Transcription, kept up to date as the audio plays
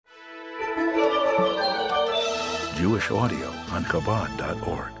Jewish audio on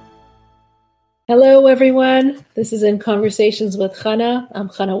Chabad.org. Hello, everyone. This is In Conversations with Chana. I'm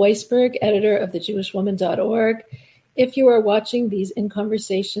Chana Weisberg, editor of thejewishwoman.org. If you are watching these In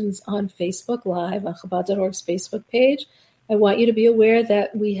Conversations on Facebook Live, on Chabad.org's Facebook page, I want you to be aware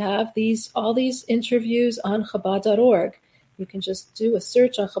that we have all these interviews on Chabad.org. You can just do a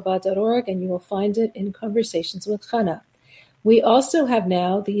search on Chabad.org and you will find it in Conversations with Chana. We also have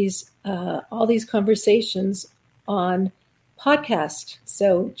now all these conversations on podcast.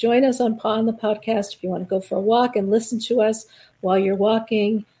 So join us on the podcast if you want to go for a walk and listen to us while you're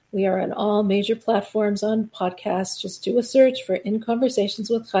walking. We are on all major platforms on podcasts. Just do a search for In Conversations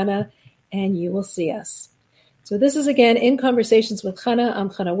with Chana and you will see us. So this is again In Conversations with Chana. I'm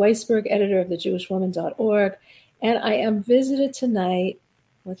Chana Weisberg, editor of thejewishwoman.org. And I am visited tonight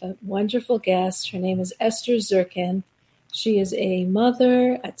with a wonderful guest. Her name is Ester Zirkind. She is a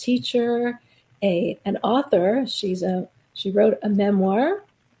mother, a teacher, an author. She wrote a memoir,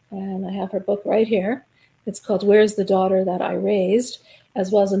 and I have her book right here. It's called Where's the Daughter That I Raised,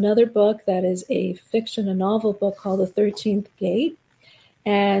 as well as another book that is a novel book called The 13th Gate.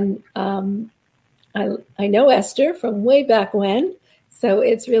 And I know Esther from way back when, so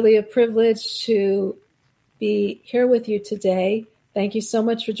it's really a privilege to be here with you today. Thank you so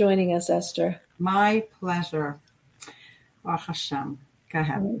much for joining us, Esther. My pleasure. Baruch Hashem. Go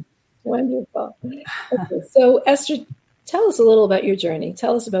ahead. Wonderful. Okay, so Esther, tell us a little about your journey.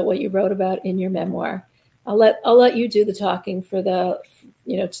 Tell us about what you wrote about in your memoir. I'll let you do the talking to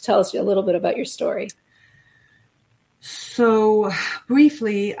tell us a little bit about your story. So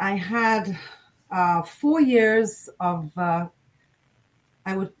briefly, I had 4 years of, now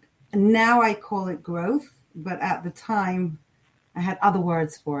I call it growth, but at the time I had other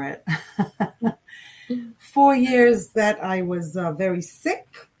words for it. 4 years that I was very sick.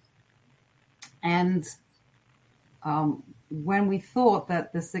 And when we thought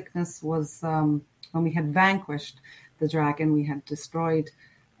that the sickness was, when we had vanquished the dragon, we had destroyed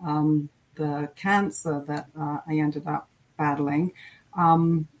the cancer that I ended up battling,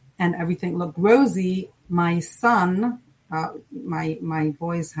 and everything looked rosy, my son, my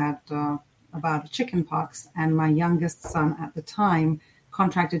boys had about chicken pox, and my youngest son at the time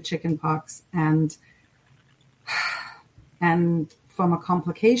contracted chicken pox, and from a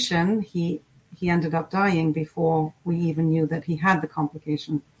complication, he ended up dying before we even knew that he had the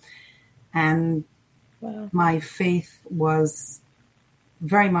complication. And wow. My faith was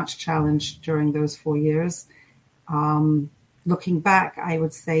very much challenged during those 4 years. Looking back, I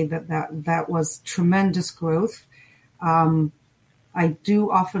would say that was tremendous growth. I do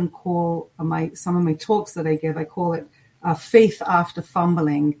often call some of my talks that I give, I call it faith after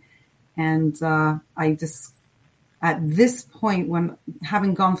fumbling. And at this point, when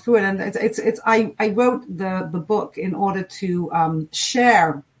having gone through it, and I wrote the book in order to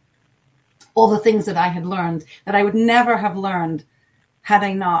share all the things that I had learned that I would never have learned had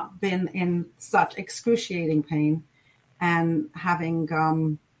I not been in such excruciating pain, and having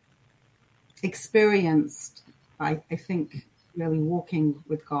experienced, I think, really walking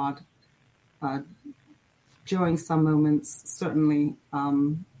with God during some moments, certainly.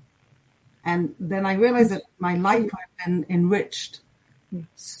 And then I realized that my life had been enriched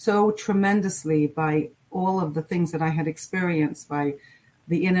so tremendously by all of the things that I had experienced, by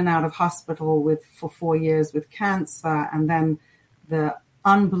the in and out of hospital for 4 years with cancer, and then the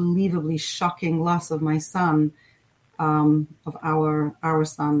unbelievably shocking loss of my son, of our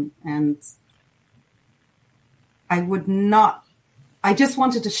son. And I just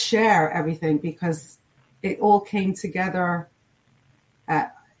wanted to share everything because it all came together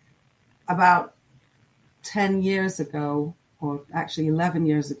at about 10 years ago, or actually 11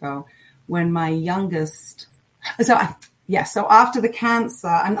 years ago, when my youngest, so after the cancer,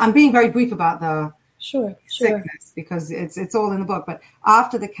 I'm being very brief about the sickness because it's all in the book, but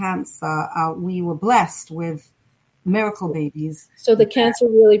after the cancer, we were blessed with miracle babies. So the cancer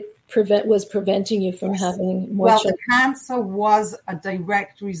really was preventing you from having more children? The cancer was a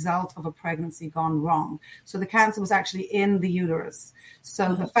direct result of a pregnancy gone wrong. So the cancer was actually in the uterus.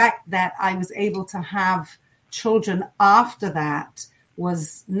 So the fact that I was able to have children after that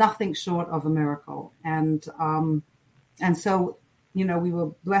was nothing short of a miracle. And so, we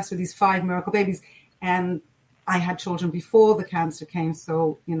were blessed with these 5 miracle babies. And I had children before the cancer came.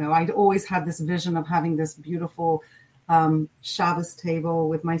 So, I'd always had this vision of having this beautiful Shabbos table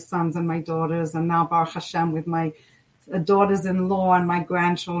with my sons and my daughters, and now Baruch Hashem with my daughters-in-law and my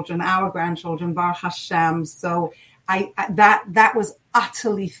grandchildren, our grandchildren, Baruch Hashem. So that was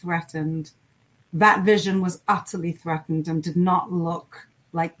utterly threatened. That vision was utterly threatened and did not look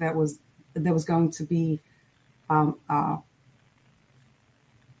like there was going to be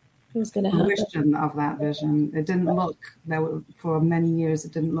was going to happen. fruition of that vision. It didn't look for many years.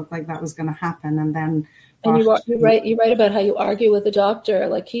 It didn't look like that was going to happen, and then. And you write about how you argue with the doctor,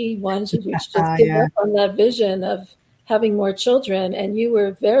 like he wanted you to just give up on that vision of having more children, and you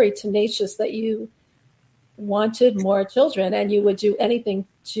were very tenacious that you wanted more children, and you would do anything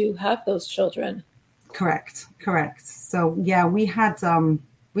to have those children. Correct. So yeah, we had some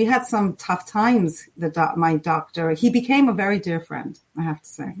tough times. My doctor, he became a very dear friend, I have to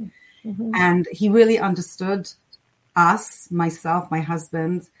say, and he really understood us, myself, my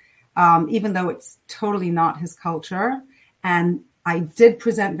husband. Even though it's totally not his culture. And I did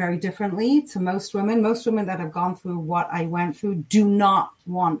present very differently to most women. Most women that have gone through what I went through do not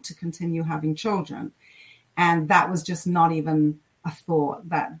want to continue having children. And that was just not even a thought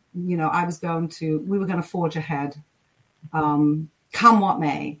that, we were going to forge ahead, come what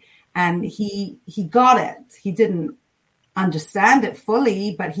may. And he got it. He didn't understand it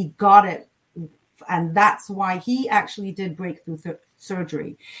fully, but he got it. And that's why he actually did breakthrough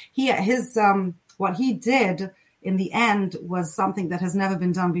surgery. What he did in the end was something that has never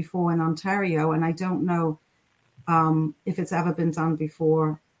been done before in Ontario, and I don't know if it's ever been done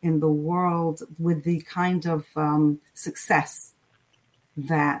before in the world with the kind of success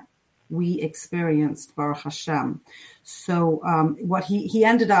that we experienced, Baruch Hashem. So what he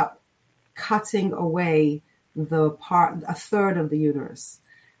ended up cutting away a third of the uterus,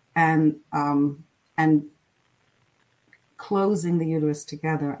 and closing the uterus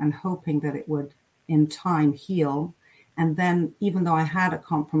together and hoping that it would in time heal. And then even though I had a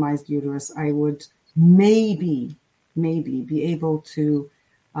compromised uterus, I would maybe be able to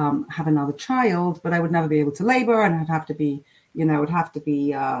have another child, but I would never be able to labor, and it'd have to be,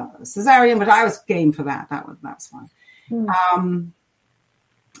 cesarean, but I was game for that. That's fine.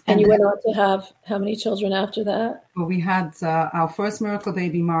 And you went on to have how many children after that? Well, we had our first miracle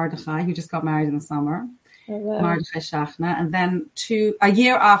baby, Mordechai, who just got married in the summer. Oh, wow. Mordechai Shachna. And then a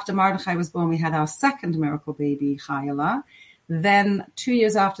year after Mordechai was born, we had our second miracle baby, Chayla. Then 2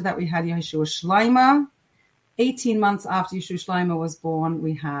 years after that, we had Yeshua Shleima. 18 months after Yeshua Shleima was born,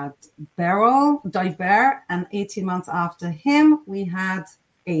 we had Beryl, Diver. And 18 months after him, we had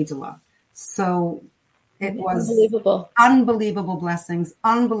Adela. So it was unbelievable blessings,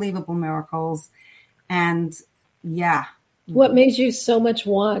 unbelievable miracles. And yeah. What made you so much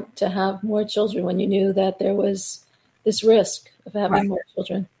want to have more children when you knew that there was this risk of having more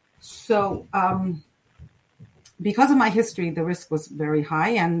children? So because of my history, the risk was very high.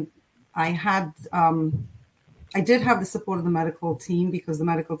 And I did have the support of the medical team, because the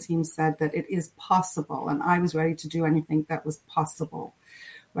medical team said that it is possible. And I was ready to do anything that was possible.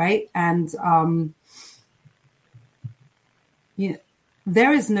 Right. And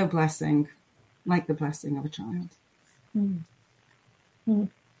there is no blessing like the blessing of a child.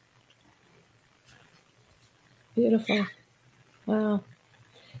 Beautiful. Wow.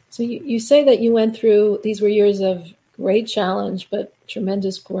 So you say that you went through, these were years of great challenge, but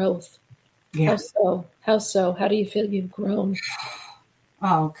tremendous growth. Yes. How so? How do you feel you've grown?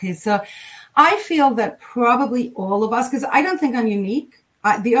 Oh, okay. So I feel that probably all of us, because I don't think I'm unique.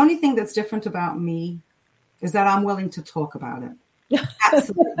 The only thing that's different about me is that I'm willing to talk about it.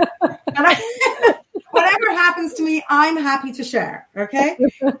 Absolutely. Whatever happens to me, I'm happy to share. Okay.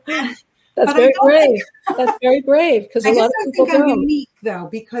 That's very brave. That's very brave, because a lot of people don't. I think I'm unique, though,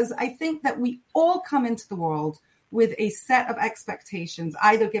 because I think that we all come into the world with a set of expectations,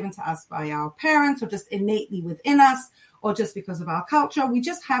 either given to us by our parents or just innately within us, or just because of our culture. We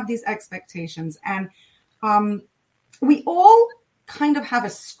just have these expectations, and we all kind of have a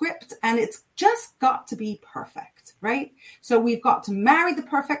script, and it's just got to be perfect, right? So we've got to marry the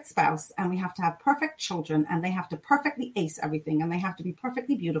perfect spouse, and we have to have perfect children, and they have to perfectly ace everything, and they have to be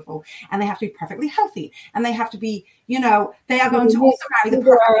perfectly beautiful, and they have to be perfectly healthy, and they have to be, they are going to also marry the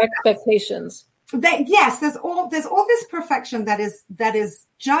perfect our expectations. Yes, there's all this perfection that is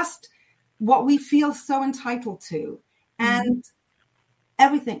just what we feel so entitled to, and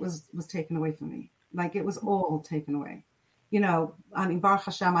everything was taken away from me. Like, it was all taken away. Baruch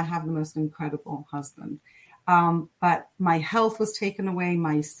Hashem, I have the most incredible husband. But my health was taken away,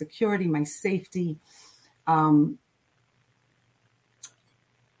 my security, my safety.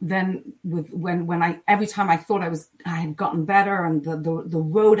 Then every time I thought I had gotten better and the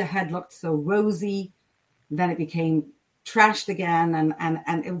road ahead looked so rosy, then it became trashed again.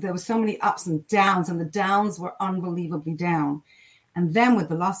 And there were so many ups and downs, and the downs were unbelievably down. And then with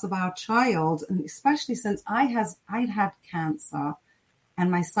the loss of our child, and especially since I'd had cancer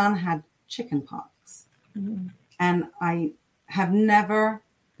and my son had chickenpox, and I have never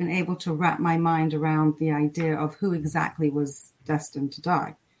been able to wrap my mind around the idea of who exactly was destined to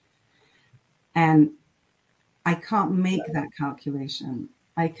die. And I can't make that calculation.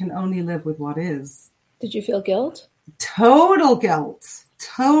 I can only live with what is. Did you feel guilt? Total guilt.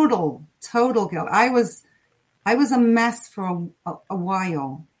 Total guilt. I was a mess for a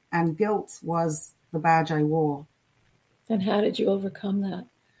while, and guilt was the badge I wore. And how did you overcome that?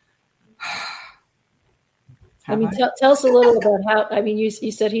 Tell us a little about how. You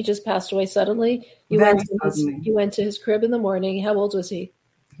said he just passed away suddenly. You went to his crib in the morning. How old was he?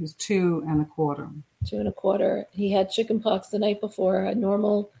 He was 2 1/4. 2 1/4. He had chickenpox the night before, a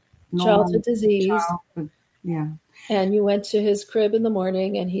normal childhood disease. Yeah. And you went to his crib in the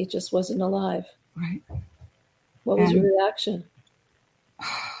morning, and he just wasn't alive. Right. What was your reaction?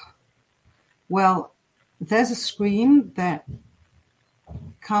 Well, there's a scream that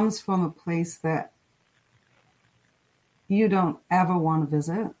comes from a place that you don't ever want to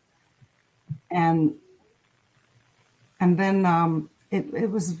visit. And then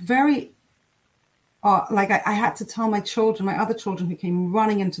it was very, I had to tell my other children who came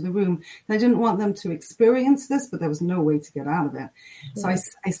running into the room, that I didn't want them to experience this, but there was no way to get out of it. So I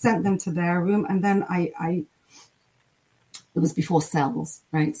sent them to their room, and then it was before cells,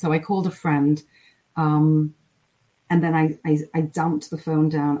 right? So I called a friend, and then I dumped the phone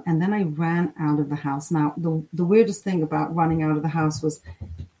down, and then I ran out of the house. Now, the weirdest thing about running out of the house was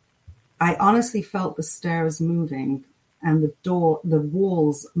I honestly felt the stairs moving and the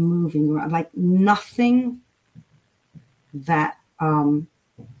walls moving around, like nothing that's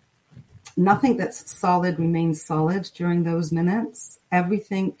solid remains solid during those minutes.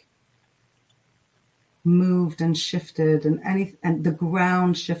 Everything moved and shifted, and the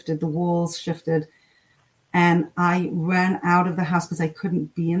ground shifted, the walls shifted, and I ran out of the house because I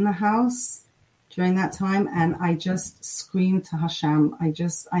couldn't be in the house during that time, and I just screamed to Hashem.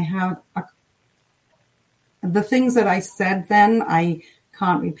 The things that I said then, I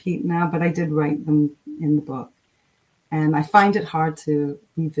can't repeat now, but I did write them in the book, and I find it hard to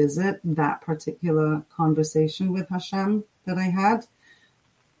revisit that particular conversation with Hashem that I had.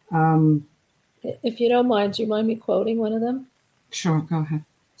 If you don't mind, do you mind me quoting one of them? Sure, go ahead.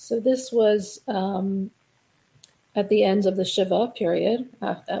 So this was at the end of the Shiva period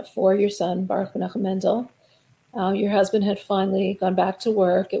for your son, Baruch Menachem Mendel. Your husband had finally gone back to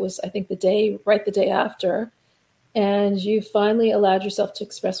work. It was, I think, the day after. And you finally allowed yourself to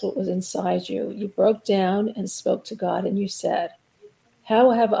express what was inside you. You broke down and spoke to God, and you said,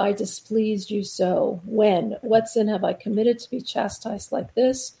 "How have I displeased you so? When? What sin have I committed to be chastised like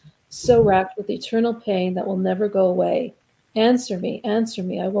this? So racked with eternal pain that will never go away. Answer me,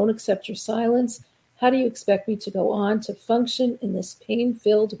 I won't accept your silence. How do you expect me to go on to function in this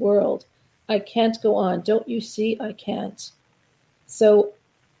pain-filled world? I can't go on. Don't you see I can't?" So,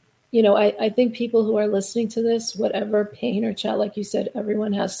 I think people who are listening to this, whatever pain or challenge, like you said,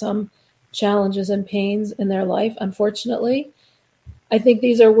 everyone has some challenges and pains in their life, unfortunately. I think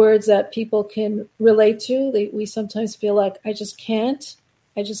these are words that people can relate to. We sometimes feel like, I just can't.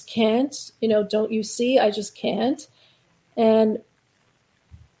 Don't you see? I just can't. And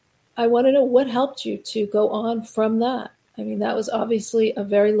I want to know what helped you to go on from that. That was obviously a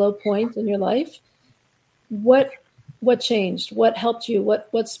very low point in your life. What changed? What helped you?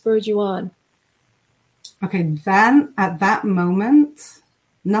 What spurred you on? Okay, then at that moment,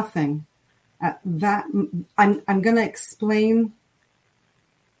 nothing. At that, I'm going to explain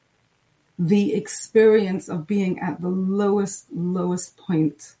the experience of being at the lowest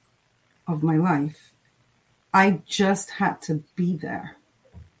point of my life. I just had to be there.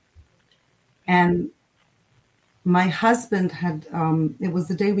 And my husband had, it was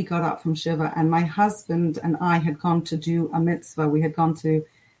the day we got up from Shiva, and my husband and I had gone to do a mitzvah. We had gone to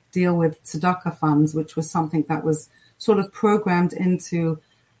deal with tzedakah funds, which was something that was sort of programmed into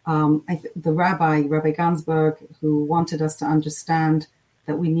the Rabbi Gansberg, who wanted us to understand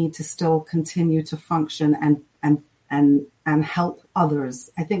that we need to still continue to function and help others.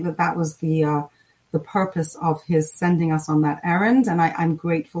 I think that was the purpose of his sending us on that errand, and I'm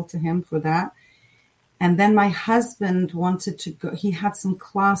grateful to him for that. And then my husband wanted to go. He had some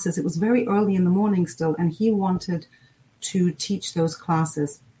classes. It was very early in the morning still, and he wanted to teach those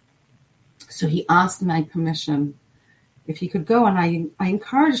classes. So he asked my permission if he could go, and I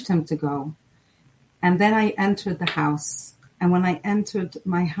encouraged him to go. And then I entered the house. And when I entered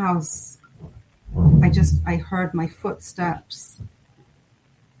my house, I heard my footsteps,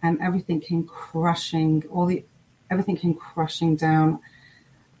 and everything came crushing. Everything came crushing down.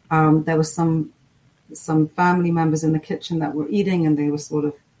 There was some family members in the kitchen that were eating, and they were sort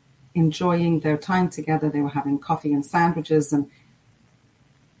of enjoying their time together. They were having coffee and sandwiches, and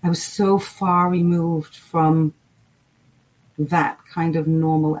I was so far removed from that kind of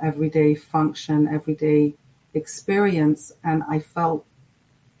normal, everyday function, everyday experience. And I felt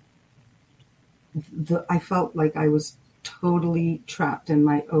like I was totally trapped in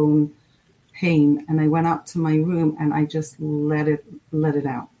my own pain. And I went up to my room and I just let it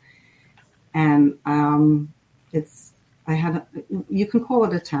out. And you can call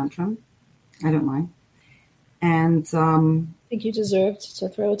it a tantrum. I don't mind. And I think you deserved to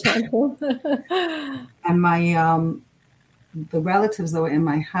throw a tantrum. And my the relatives that were in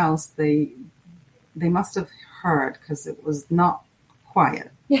my house, they must have heard, because it was not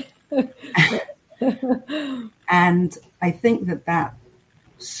quiet. And I think that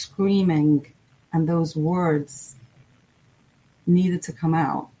screaming and those words needed to come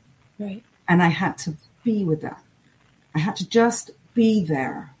out. Right. And I had to be with that. I had to just be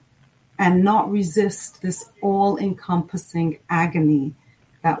there and not resist this all-encompassing agony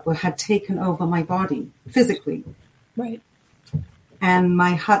that had taken over my body physically. Right. And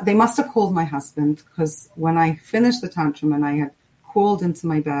they must have called my husband, because when I finished the tantrum and I had crawled into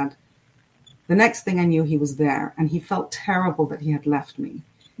my bed, the next thing I knew, he was there, and he felt terrible that he had left me.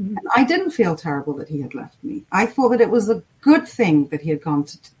 Mm-hmm. And I didn't feel terrible that he had left me. I thought that it was a good thing that he had gone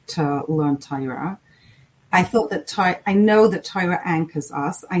to learn Torah. I thought that I know that Torah anchors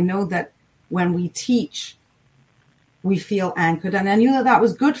us. I know that when we teach, we feel anchored, and I knew that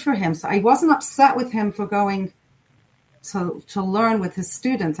was good for him. So I wasn't upset with him for going to learn with his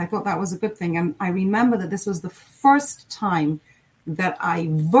students. I thought that was a good thing. And I remember that this was the first time that I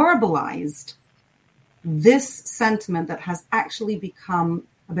verbalized this sentiment that has actually become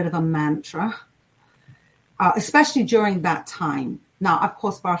a bit of a mantra, especially during that time. Now, of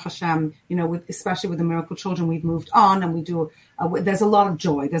course, Baruch Hashem, especially with the Miracle Children, we've moved on, and we do. There's a lot of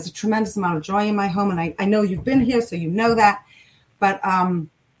joy. There's a tremendous amount of joy in my home, and I know you've been here, so you know that. But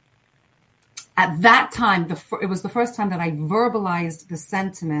at that time, it was the first time that I verbalized the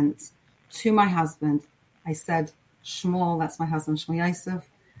sentiment to my husband. I said, Shmuel, that's my husband, Shmuel Yosef.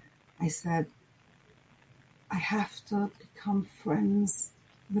 I said, I have to become friends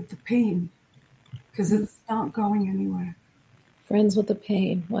with the pain, because it's not going anywhere. Friends with the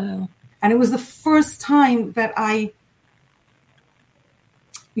pain. Wow. And it was the first time that I,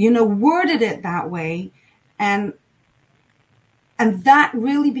 worded it that way. And that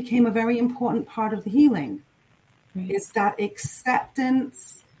really became a very important part of the healing. Right. Is that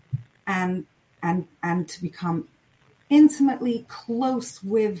acceptance and to become intimately close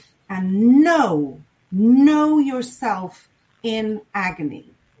with and know yourself in agony.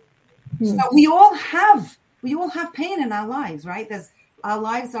 So we all have pain in our lives, right? Our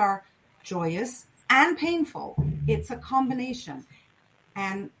lives are joyous and painful. It's a combination.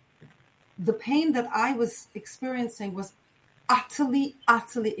 And the pain that I was experiencing was utterly,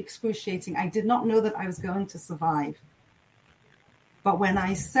 utterly excruciating. I did not know that I was going to survive. But when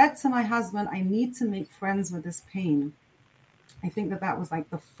I said to my husband, I need to make friends with this pain, I think that was like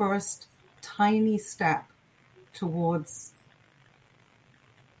the first tiny step towards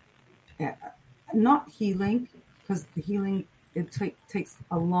not healing, because the healing, it takes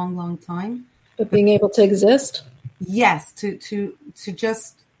a long, long time. But being able to exist? Yes, to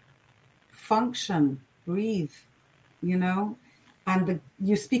just function, breathe, And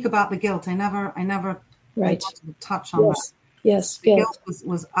you speak about the guilt. I never right. wanted to touch on that. Yes, the guilt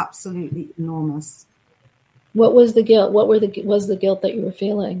was absolutely enormous. What was the guilt? What was the guilt that you were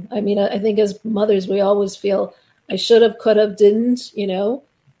feeling? I mean, I think as mothers, we always feel, I should have, could have, didn't,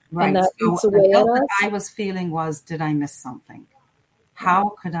 Right. And that so eats the away guilt at us. that I was feeling was, did I miss something?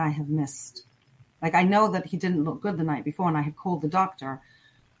 How could I have missed? Like, I know that he didn't look good the night before, and I had called the doctor,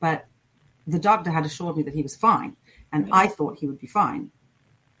 but the doctor had assured me that he was fine, and I thought he would be fine.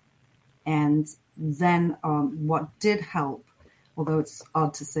 And then what did help, although it's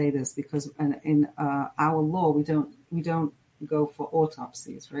odd to say this, because in our law we don't go for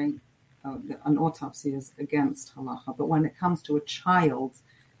autopsies, right? An autopsy is against halacha, but when it comes to a child,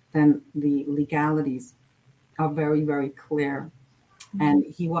 then the legalities are very, very clear. Mm-hmm. And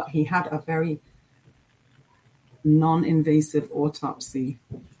he had a very non-invasive autopsy,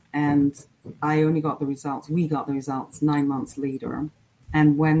 and I only got the results. We got the results 9 months later.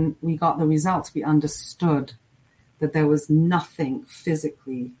 And when we got the results, we understood that there was nothing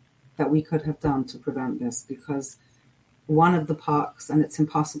physically that we could have done to prevent this, because one of the parts, and it's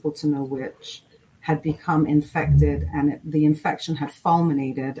impossible to know which, had become infected, and the infection had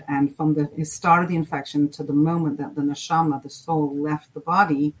fulminated. And from the start of the infection to the moment that the neshama, the soul, left the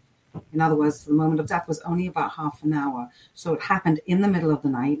body, in other words, the moment of death, was only about half an hour. So it happened in the middle of the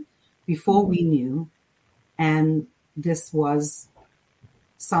night, before we knew. And this was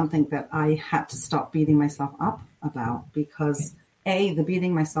something that I had to stop beating myself up about, because A, the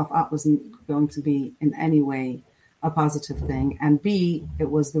beating myself up wasn't going to be in any way a positive thing. And B,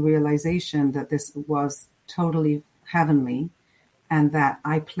 it was the realization that this was totally heavenly and that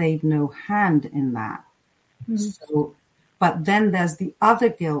I played no hand in that. Mm-hmm. So, but then there's the other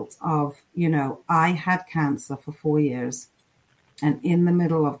guilt of, I had cancer for 4 years. And in the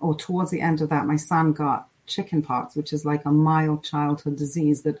middle of, or towards the end of that, my son got chickenpox, which is like a mild childhood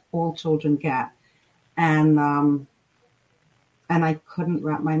disease that all children get. And I couldn't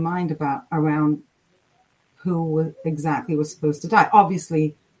wrap my mind around who exactly was supposed to die.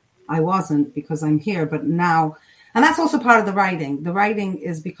 Obviously, I wasn't, because I'm here. But now, and that's also part of the writing. The writing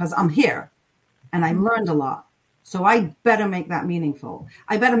is because I'm here and I learned a lot. So I better make that meaningful.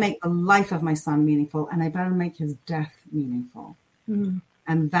 I better make the life of my son meaningful, and I better make his death meaningful. Mm-hmm.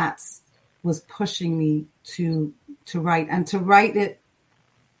 And that's was pushing me to write, and to write it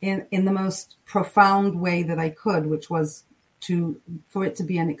in the most profound way that I could, which was for it to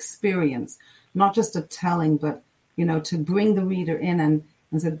be an experience, not just a telling, but to bring the reader in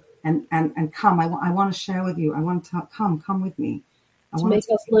and come. I want to share with you. I want to come with me. To make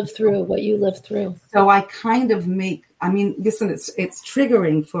us live through what you lived through. So I kind of listen, it's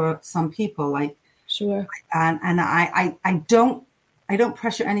triggering for some people, like, sure. And I don't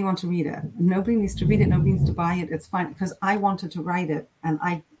pressure anyone to read it. Nobody needs to read it. Nobody needs to buy it. It's fine, because I wanted to write it, and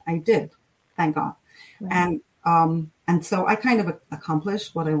I did, thank God. Right. And so I kind of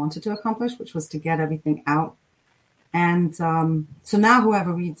accomplished what I wanted to accomplish, which was to get everything out. And so now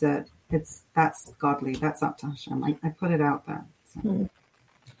whoever reads it, that's godly. That's up to Hashem. I put it out there.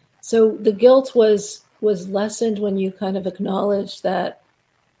 So the guilt was lessened when you kind of acknowledged that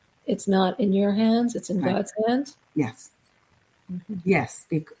it's not in your hands, it's in God's hands? Yes. Mm-hmm. Yes.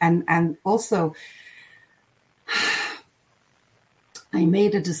 And also, I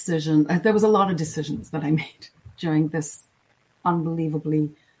made a decision. There was a lot of decisions that I made during this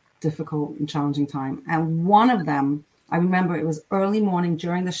unbelievably difficult and challenging time. And one of them, I remember it was early morning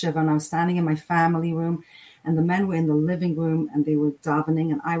during the Shiva, and I was standing in my family room, and the men were in the living room, and they were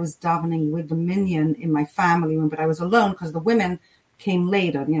davening, and I was davening with the minyan in my family room, but I was alone because the women came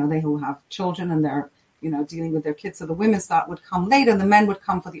later. They who have children and they're, dealing with their kids. So the women would come later, and the men would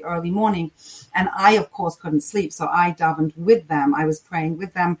come for the early morning. And I, of course, couldn't sleep. So I davened with them. I was praying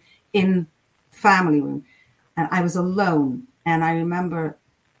with them in family room, and I was alone. And I remember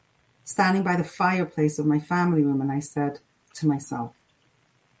standing by the fireplace of my family room, and I said to myself,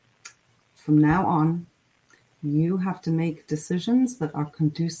 from now on, you have to make decisions that are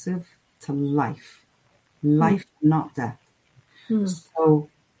conducive to life, not death. So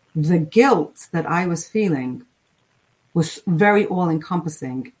the guilt that I was feeling was very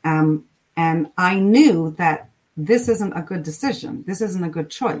all-encompassing. And I knew that this isn't a good decision. This isn't a good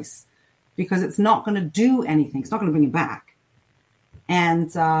choice, because it's not going to do anything. It's not going to bring it back.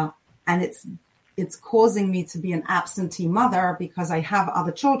 And it's causing me to be an absentee mother, because I have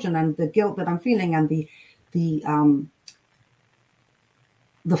other children, and the guilt that I'm feeling, and the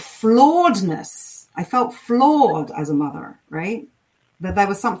flawedness. I felt flawed as a mother, right? That there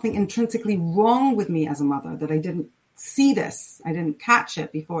was something intrinsically wrong with me as a mother, that I didn't see this. I didn't catch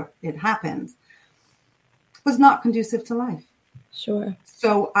it before it happened. It was not conducive to life. Sure.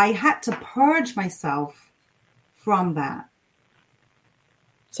 So I had to purge myself from that.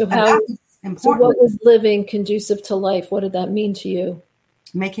 So what was living conducive to life? What did that mean to you?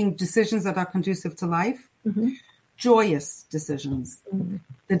 Making decisions that are conducive to life. Mm-hmm. Joyous decisions. Mm-hmm.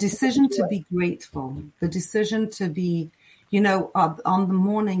 The decision to be grateful. The decision to be, on the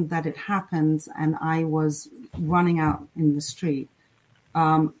morning that it happened and I was running out in the street,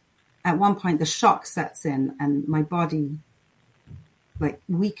 at one point the shock sets in and my body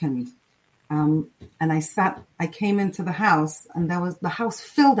weakened. And I came into the house, and the house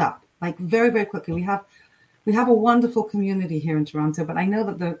filled up very, very quickly. We have a wonderful community here in Toronto, but I know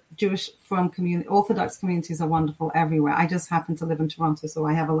that the Jewish community, Orthodox communities are wonderful everywhere. I just happen to live in Toronto, so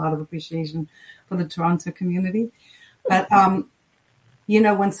I have a lot of appreciation for the Toronto community. But,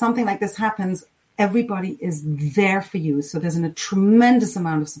 when something like this happens, everybody is there for you. So there's a tremendous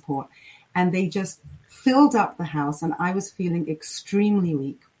amount of support. And they just filled up the house, and I was feeling extremely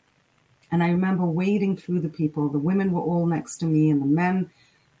weak. And I remember wading through the people. The women were all next to me, and the men,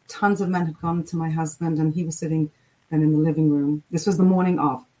 tons of men had gone to my husband, and he was sitting then in the living room. This was the morning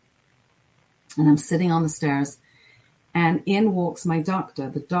of. And I'm sitting on the stairs, and in walks my doctor,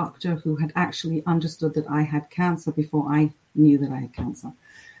 the doctor who had actually understood that I had cancer before I knew that I had cancer.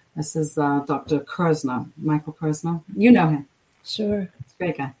 This is Dr. Kersner, Michael Kersner. You know him. Sure. It's a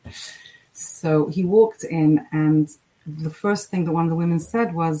great guy. So he walked in, and the first thing that one of the women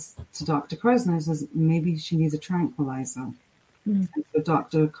said was to Dr. Krosner, says, maybe she needs a tranquilizer. And so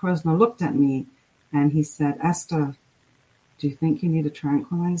Dr. Krosner looked at me and he said, Esther, do you think you need a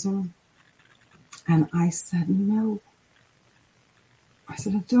tranquilizer? And I said, no. I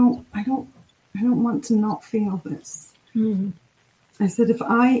said, I don't want to not feel this. I said,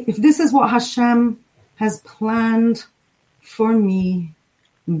 if this is what Hashem has planned for me,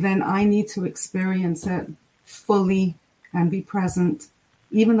 then I need to experience it fully and be present,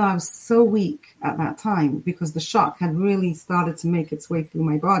 even though I was so weak at that time because the shock had really started to make its way through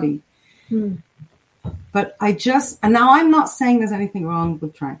my body. But and now I'm not saying there's anything wrong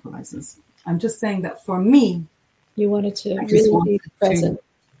with tranquilizers. I'm just saying that for me, you wanted to really be present.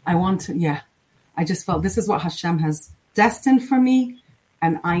 I just felt this is what Hashem has destined for me,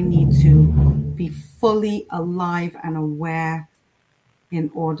 and I need to be fully alive and aware in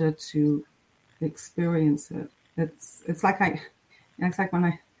order to experience it. It's like when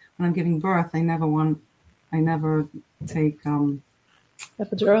I'm giving birth, I never take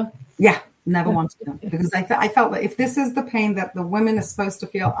epidural. Yeah, never wanted them because I felt that if this is the pain that the women are supposed to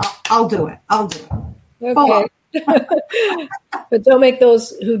feel, I'll do it. Okay. But don't make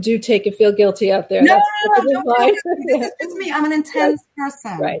those who do take it feel guilty out there. No, it's me. I'm an intense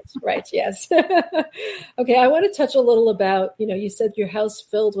person. Right. Yes. Okay. I want to touch a little about, you said your house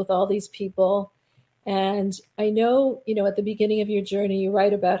filled with all these people. And I know, at the beginning of your journey, you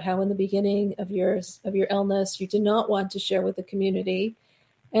write about how in the beginning of your illness, you did not want to share with the community.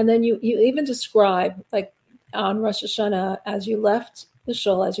 And then you even describe, like on Rosh Hashanah, as you left the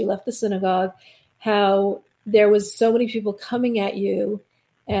shul, as you left the synagogue, how there was so many people coming at you.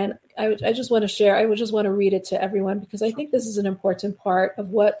 And I just want to share, I would just want to read it to everyone, because I think this is an important part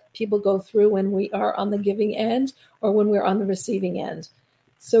of what people go through when we are on the giving end or when we're on the receiving end.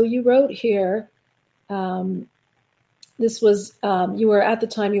 So you wrote here, this was, you were at the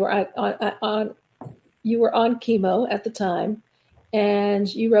time, you were on chemo at the time.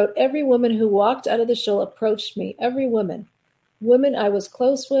 And you wrote, every woman who walked out of the shul approached me, every woman I was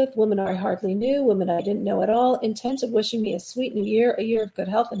close with, women I hardly knew, women I didn't know at all, intent of wishing me a sweet new year, a year of good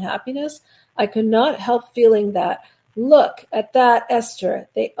health and happiness. I could not help feeling that. Look at that, Esther.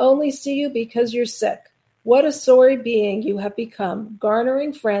 They only see you because you're sick. What a sorry being you have become,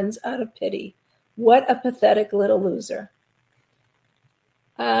 garnering friends out of pity. What a pathetic little loser.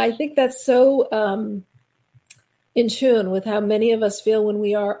 I think that's so in tune with how many of us feel when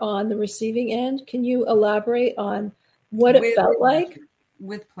we are on the receiving end. Can you elaborate on what it felt like?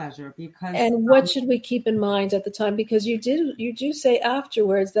 With pleasure, because what should we keep in mind at the time? Because you do say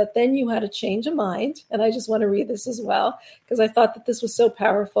afterwards that then you had a change of mind, and I just want to read this as well because I thought that this was so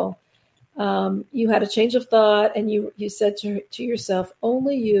powerful. You had a change of thought, and you said to yourself,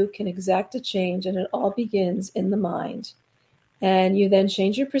 only you can exact a change, and it all begins in the mind. And you then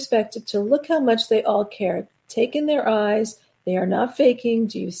change your perspective to look how much they all care. Take in their eyes. They are not faking.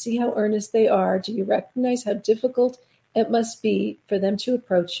 Do you see how earnest they are? Do you recognize how difficult it must be for them to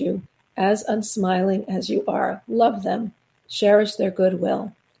approach you as unsmiling as you are? Love them. Cherish their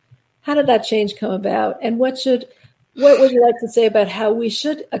goodwill. How did that change come about? And what would you like to say about how we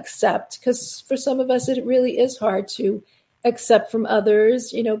should accept? Because for some of us, it really is hard to accept from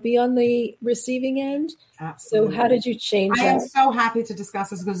others, be on the receiving end. Absolutely. So how did you change that? I am so happy to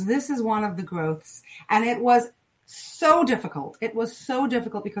discuss this because this is one of the growths. And it was so difficult. It was so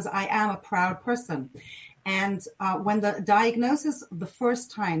difficult because I am a proud person. And when the diagnosis, the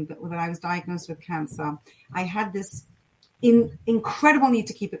first time that I was diagnosed with cancer, I had this incredible need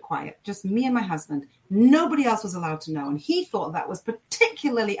to keep it quiet. Just me and my husband. Nobody else was allowed to know. And he thought that was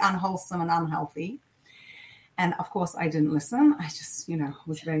particularly unwholesome and unhealthy. And of course, I didn't listen. I just,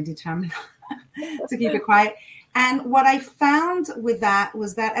 was very determined to keep it quiet. And what I found with that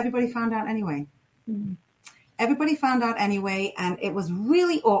was that everybody found out anyway. Mm-hmm. Everybody found out anyway. And it was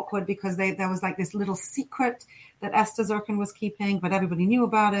really awkward because there was like this little secret that Ester Zirkind was keeping, but everybody knew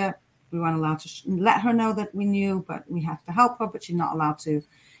about it. We weren't allowed to let her know that we knew, but we have to help her, but she's not allowed to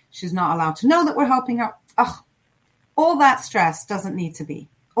know that we're helping her. All that stress doesn't need to be.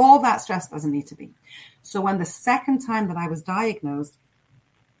 So when the second time that I was diagnosed,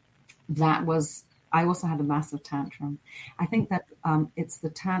 I also had a massive tantrum. I think that it's the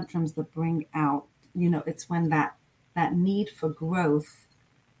tantrums that bring out, it's when that need for growth,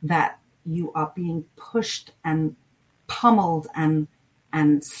 that you are being pushed and pummeled and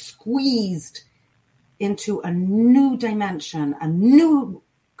squeezed into a new dimension, a new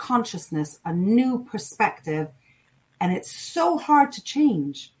consciousness, a new perspective. And it's so hard to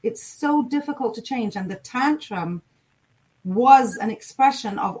change. It's so difficult to change. And the tantrum was an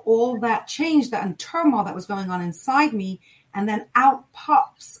expression of all that change and turmoil that was going on inside me. And then out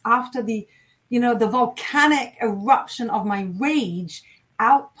pops, after the volcanic eruption of my rage,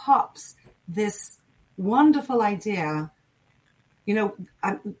 out pops this wonderful idea.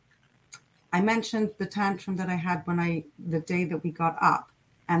 I mentioned the tantrum that I had the day that we got up,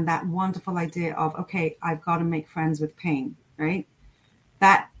 and that wonderful idea of, okay, I've got to make friends with pain, right?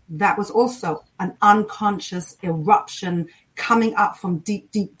 That was also an unconscious eruption coming up from deep,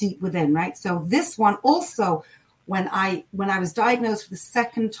 deep, deep within, right? So this one also, when I was diagnosed for the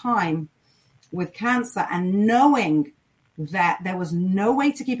second time with cancer, and knowing that there was no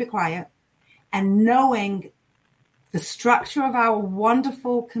way to keep it quiet, and knowing the structure of our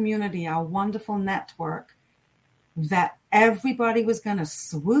wonderful community, our wonderful network, that everybody was going to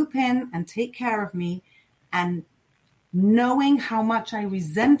swoop in and take care of me, and knowing how much I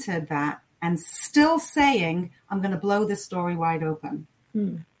resented that, and still saying, I'm going to blow this story wide open,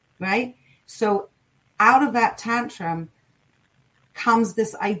 right? So out of that tantrum comes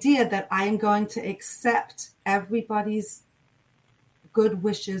this idea that I am going to accept everybody's good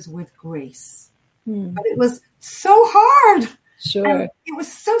wishes with grace. But it was so hard. Sure. And it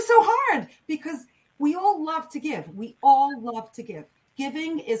was so hard, because we all love to give. We all love to give.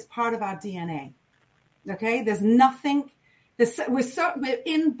 Giving is part of our DNA. Okay? There's nothing, we're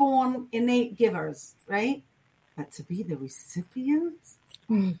inborn, innate givers, right? But to be the recipient.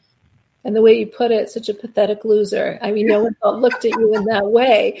 And the way you put it, such a pathetic loser. I mean, no one looked at you in that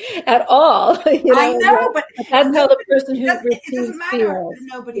way at all. I know, but that's how the person who it doesn't matter feels. that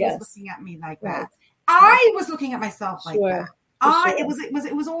nobody was looking at me like that. Right. I was looking at myself like that. Sure.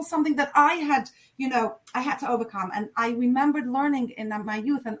 It was all something that I had, I had to overcome. And I remembered learning in my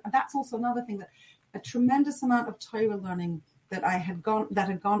youth, and that's also another thing, that a tremendous amount of Torah learning that had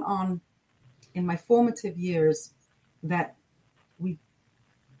gone on in my formative years that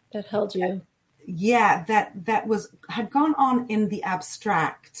held you. Yeah, that had gone on in the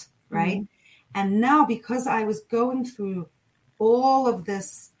abstract, right? Mm-hmm. And now, because I was going through all of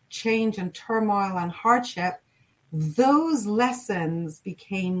this change and turmoil and hardship, those lessons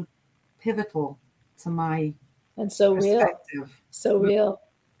became pivotal to my perspective. So real.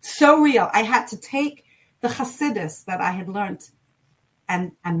 I had to take the Chassidus that I had learned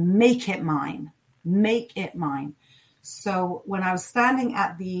and make it mine. So when I was standing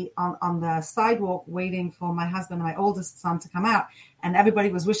on the sidewalk waiting for my husband and my oldest son to come out, and everybody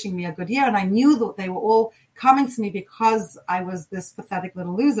was wishing me a good year, and I knew that they were all coming to me because I was this pathetic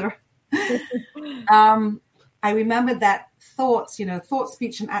little loser, I remembered that thought,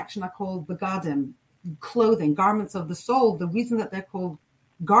 speech, and action are called begadim, clothing, garments of the soul. The reason that they're called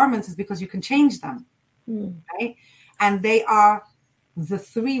garments is because you can change them, right? And they are the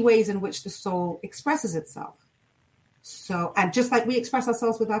three ways in which the soul expresses itself. So, and just like we express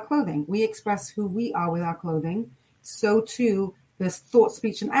ourselves with our clothing, we express who we are with our clothing. So too, this thought,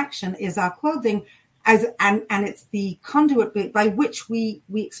 speech, and action is our clothing, and it's the conduit by which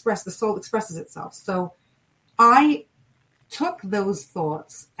the soul expresses itself. So I took those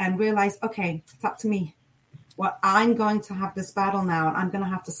thoughts and realized, okay, it's up to me. Well, I'm going to have this battle now, and I'm going to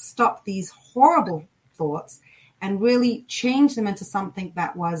have to stop these horrible thoughts and really change them into something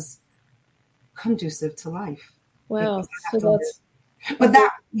that was conducive to life. Wow. That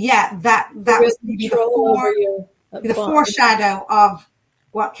was the foreshadow of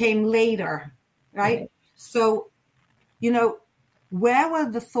what came later, right? So, where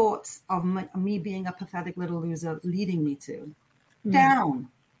were the thoughts of me being a pathetic little loser leading me to? Down.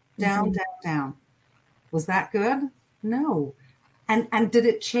 Was that good? No. And did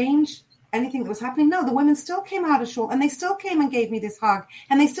it change anything that was happening? No, the women still came out of shul, and they still came and gave me this hug,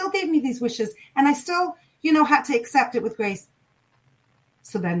 and they still gave me these wishes, and I still had to accept it with grace.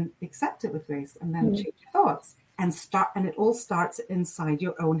 So then accept it with grace, and then change your thoughts and it all starts inside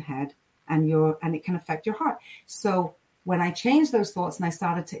your own head, and it can affect your heart. So when I changed those thoughts and I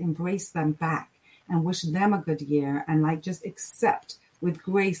started to embrace them back and wish them a good year, and just accept with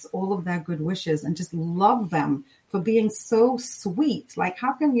grace all of their good wishes and just love them for being so sweet. Like,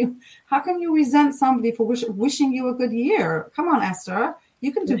 how can you resent somebody for wishing you a good year? Come on, Esther,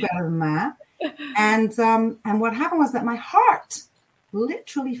 you can do better than that. And what happened was that my heart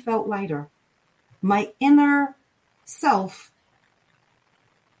literally felt lighter. My inner self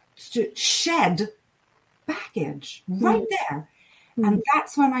shed baggage right there. And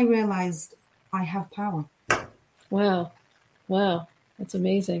that's when I realized I have power. Wow. That's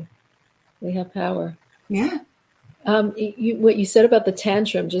amazing. We have power. Yeah. What you said about the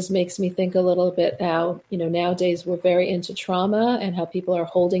tantrum just makes me think a little bit how, nowadays we're very into trauma and how people are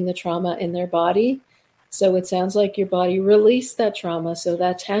holding the trauma in their body. So it sounds like your body released that trauma. So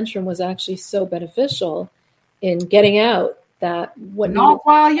that tantrum was actually so beneficial in getting out that what not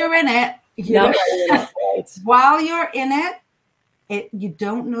while you're in it. Right. While you're in it, you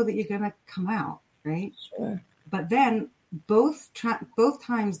don't know that you're going to come out, right? Sure. But then both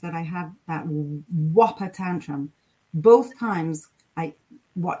times that I had that whopper tantrum, both times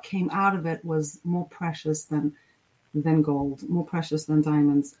what came out of it was more precious than gold, more precious than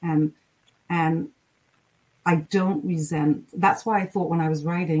diamonds, and I don't resent. That's why I thought when I was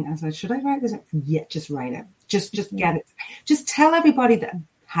writing, I said, should I write this? Yeah, just write it. Just get it. Just tell everybody that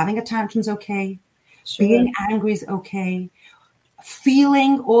having a tantrum's okay. Sure. Being angry is okay.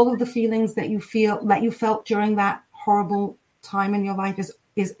 Feeling all of the feelings that you felt during that horrible time in your life is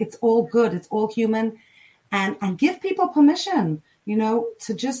it's all good. It's all human, and give people permission,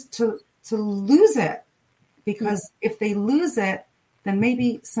 to lose it, because if they lose it, then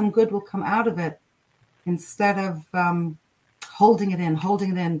maybe some good will come out of it instead of holding it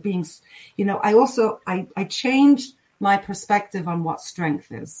in, being, I changed my perspective on what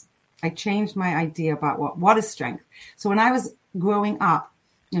strength is. I changed my idea about what is strength. So when I was growing up,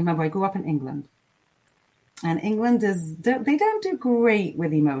 remember I grew up in England, and England they don't do great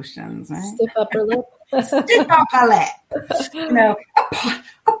with emotions, right? Stiff upper lip. Stiff upper lip.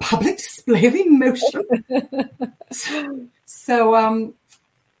 A public display of emotion. So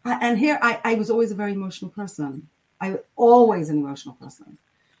and here I was always a very emotional person. I was always an emotional person.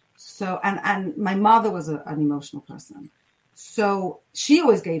 So, and my mother was an emotional person. So she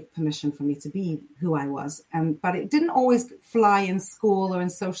always gave permission for me to be who I was. But it didn't always fly in school or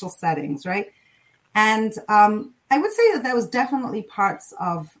in social settings, right? And I would say that there was definitely parts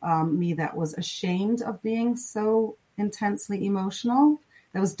of me that was ashamed of being so intensely emotional.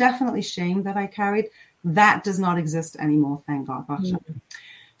 There was definitely shame that I carried. That does not exist anymore, thank God. Mm-hmm.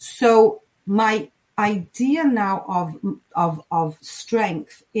 So my idea now of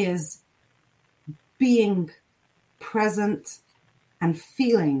strength is being present and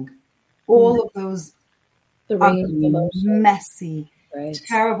feeling all of those ugly, messy, right,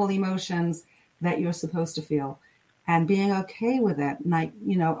 terrible emotions that you're supposed to feel, and being okay with it. And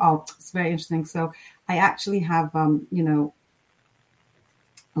it's very interesting. So I actually have,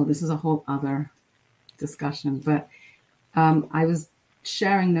 this is a whole other discussion, but I was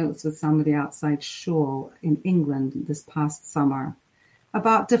sharing notes with somebody outside Shul in England this past summer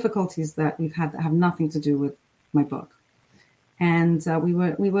about difficulties that we've had that have nothing to do with my book. And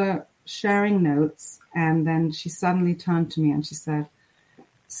we were sharing notes, and then she suddenly turned to me and she said,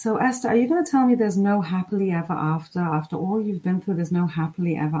 "So Esther, are you going to tell me there's no happily ever after? After all you've been through, there's no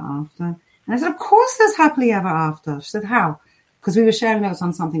happily ever after?" And I said, "Of course there's happily ever after." She said, "How?" Because we were sharing notes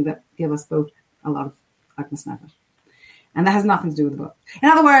on something that gave us both a lot of Agnes Never. And that has nothing to do with the book. In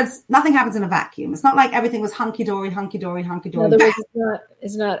other words, nothing happens in a vacuum. It's not like everything was hunky-dory. In other words,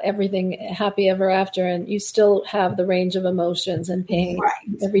 it's not everything happy ever after, and you still have the range of emotions and pain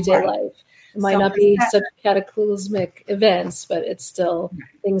in everyday life. It might not be such cataclysmic events, but it's still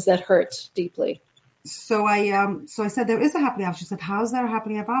things that hurt deeply. So I said, there is a happily after. She said, how is there a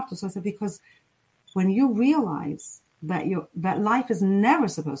happily ever after? So I said, because when you realize that life is never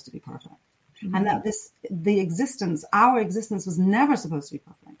supposed to be perfect, mm-hmm. and that our existence was never supposed to be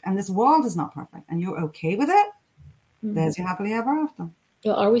perfect, and this world is not perfect, and you're okay with it, mm-hmm. there's your happily ever after.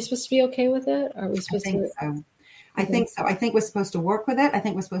 Well, are we supposed to be okay with it? Are we supposed to? So. I think so. I think we're supposed to work with it. I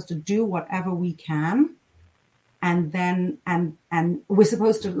think we're supposed to do whatever we can, and then and we're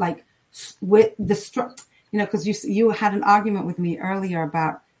supposed to with the because you had an argument with me earlier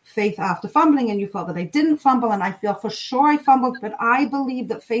about faith after fumbling, and you felt that I didn't fumble, and I feel for sure I fumbled, but I believe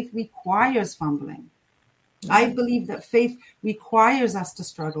that faith requires fumbling. Mm-hmm. I believe that faith requires us to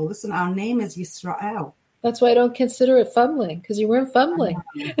struggle. Listen, our name is Yisrael. That's why I don't consider it fumbling, because you weren't fumbling.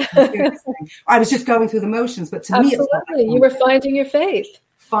 I was just going through the motions, but to me, you were finding your faith.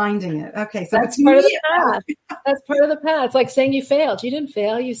 Finding it. Okay, so that's part of the path. That's part of the path. It's like saying you failed. You didn't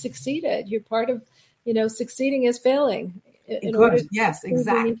fail. You succeeded. You're part of, succeeding is failing. Good. Yes,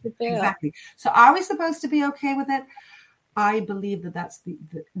 exactly. So are we supposed to be okay with it? I believe that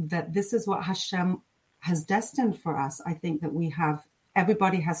that this is what Hashem has destined for us. I think that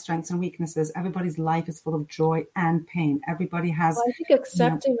everybody has strengths and weaknesses. Everybody's life is full of joy and pain. Everybody has. Well, I think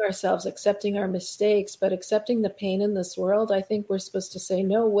accepting ourselves, accepting our mistakes, but accepting the pain in this world. I think we're supposed to say,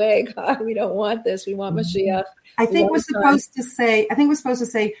 "No way, God, we don't want this. We want Mashiach." I think we're supposed to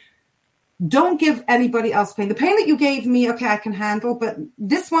say, "Don't give anybody else pain. The pain that you gave me, okay, I can handle, but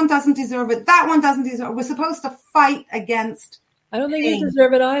this one doesn't deserve it. That one doesn't deserve it." We're supposed to fight against I don't think you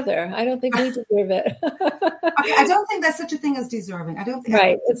deserve it either. I don't think we deserve it. Okay, I don't think there's such a thing as deserving. I don't think.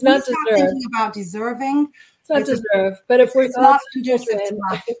 Right. It's not deserved. Thinking about deserving. It's not deserved. But if we're God's children,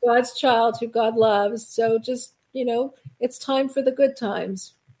 if we're God's child who God loves, so just, it's time for the good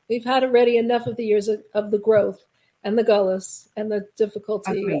times. We've had already enough of the years of the growth and the gullus and the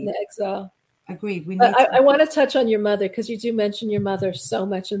difficulty and the exile. Agreed. I want to touch on your mother, because you do mention your mother so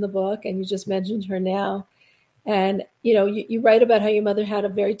much in the book, and you just mentioned her now. And, you write about how your mother had a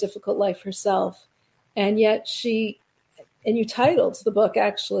very difficult life herself. And yet and you titled the book,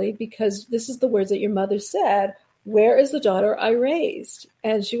 actually, because this is the words that your mother said: "Where is the daughter I raised?"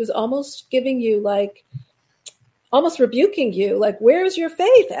 And she was almost giving you, almost rebuking you, where is your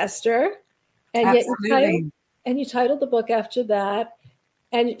faith, Esther? And Absolutely. yet you titled the book after that.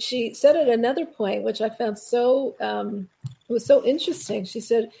 And she said at another point, which I found it was so interesting. She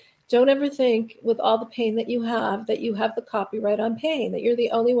said, don't ever think with all the pain that you have the copyright on pain, that you're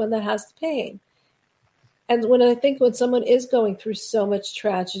the only one that has the pain. And when someone is going through so much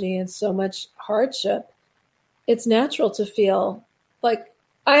tragedy and so much hardship, it's natural to feel like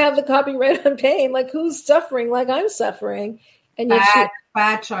I have the copyright on pain. Like, who's suffering like I'm suffering? And yet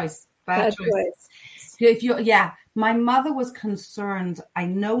bad choice. My mother was concerned. I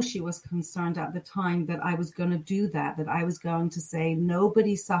know she was concerned at the time that I was going to do that I was going to say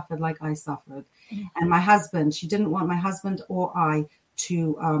nobody suffered like I suffered. Mm-hmm. And my husband, she didn't want my husband or I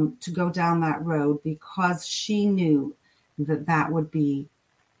to go down that road, because she knew that would be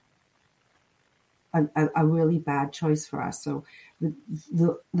a really bad choice for us. So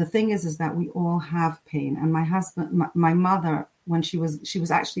the thing is that we all have pain. And my husband, my mother, when she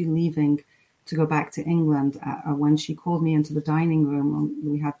was actually leaving to go back to England, when she called me into the dining room,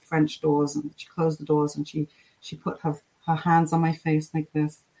 we had French doors, and she closed the doors, and she put her hands on my face like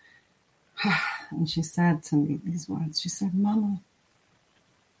this. And she said to me these words. She said, "Mama,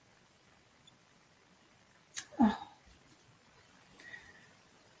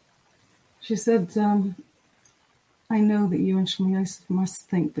 she said, I know that you and Shlomo Yosef must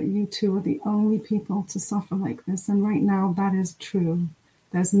think that you two are the only people to suffer like this. And right now that is true.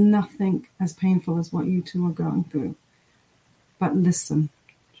 There's nothing as painful as what you two are going through. But listen,"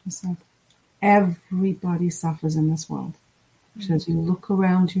 she said, "everybody suffers in this world." She says, "You look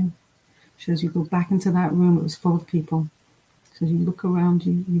around you." She says, "You go back into that room, it was full of people." She says, "You look around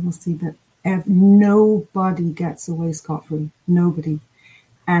you, you will see that nobody gets away scot-free. Nobody.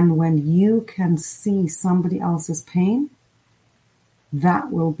 And when you can see somebody else's pain, that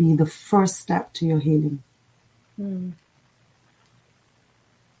will be the first step to your healing." Mm.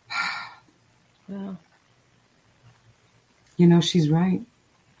 Wow. She's right.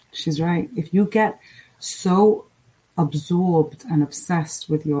 She's right. If you get so absorbed and obsessed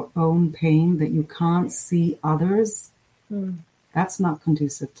with your own pain that you can't see others, that's not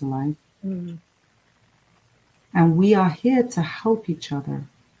conducive to life. Mm. And we are here to help each other.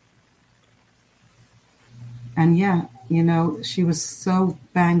 And she was so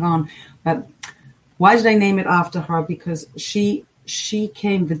bang on. But why did I name it after her? Because she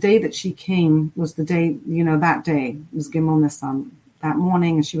came, the day that she came was the day, that day was Gimel Nissan, that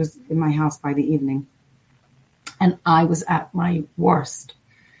morning, and she was in my house by the evening. And I was at my worst.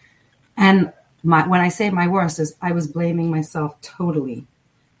 And when I say my worst, is I was blaming myself totally.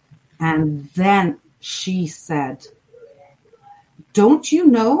 And then she said, "Don't you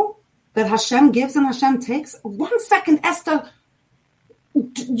know that Hashem gives and Hashem takes? 1 second, Esther,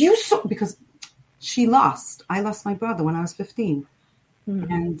 you saw," because she lost. I lost my brother when I was 15.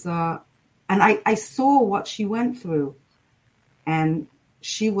 Mm-hmm. And I saw what she went through. And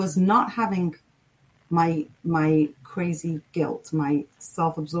she was not having my crazy guilt, my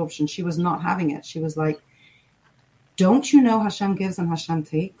self-absorption. She was not having it. She was like, "Don't you know Hashem gives and Hashem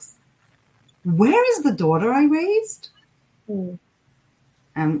takes? Where is the daughter I raised?" Mm.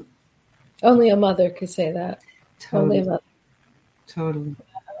 And only a mother could say that. Totally. Only a mother. Totally.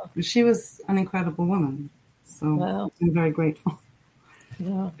 Wow. She was an incredible woman. So wow. I'm very grateful.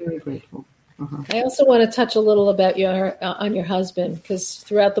 Wow. Very grateful. Uh-huh. I also want to touch a little about on your husband, because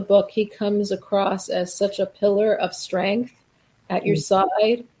throughout the book, he comes across as such a pillar of strength at your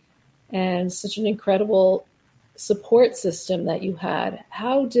side, and such an incredible support system that you had.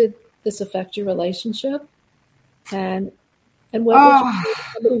 How did this affect your relationship? And what would you say to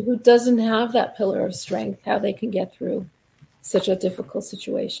somebody who doesn't have that pillar of strength, how they can get through such a difficult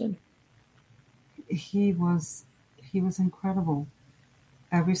situation? He was incredible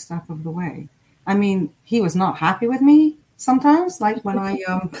every step of the way. I mean, he was not happy with me sometimes, like when I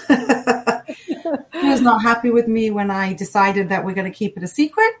he was not happy with me when I decided that we're going to keep it a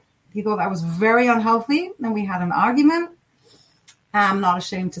secret. He thought that was very unhealthy, and we had an argument. I'm not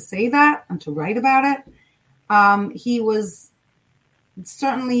ashamed to say that and to write about it. He was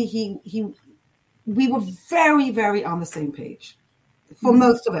certainly, we were very, very on the same page for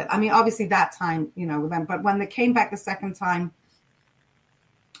most of it. I mean, obviously that time, but when they came back the second time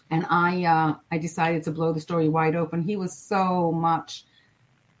and I decided to blow the story wide open, he was so much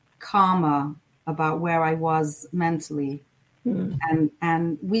calmer about where I was mentally.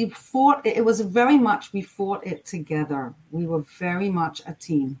 And we fought, it was very much, we fought it together. We were very much a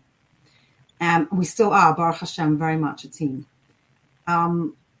team. And we still are, Baruch Hashem, very much a team.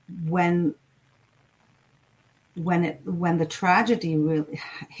 When the tragedy really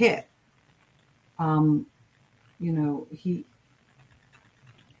hit,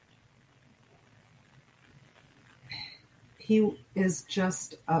 he is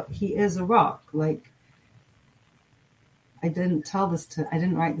just he is a rock. Like, I didn't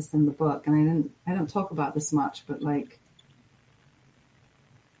write this in the book, and I don't talk about this much, but like,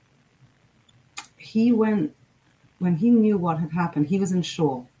 when he knew what had happened, he was in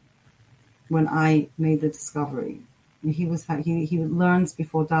shul when I made the discovery. He learns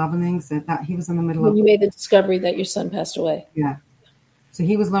before davening, said that he was in the middle of. When you made the discovery that your son passed away. Yeah. So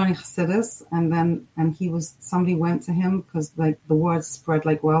he was learning Chassidus, and somebody went to him because like the word spread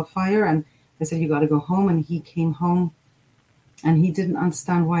like wildfire, and they said, you got to go home. And he came home, and he didn't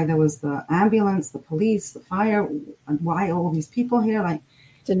understand why there was the ambulance, the police, the fire, and why all these people here. Like,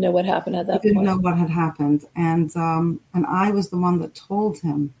 didn't know what happened at that point. Didn't know what had happened, and I was the one that told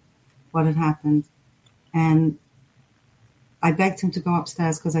him what had happened, and I begged him to go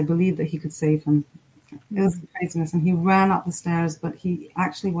upstairs because I believed that he could save him. It was craziness, and he ran up the stairs, but he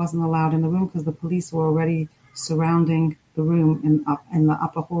actually wasn't allowed in the room because the police were already surrounding the room in the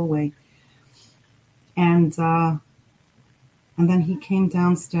upper hallway. And then he came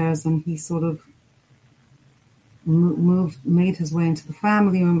downstairs, and he sort of made his way into the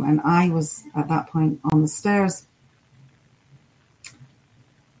family room, and I was at that point on the stairs.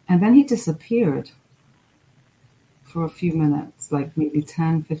 And then he disappeared for a few minutes, like maybe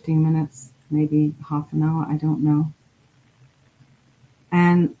 10, 15 minutes, maybe half an hour, I don't know.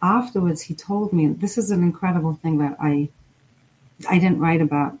 And afterwards he told me, and this is an incredible thing that I didn't write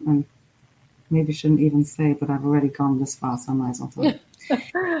about, and maybe shouldn't even say, but I've already gone this far, so I might as well tell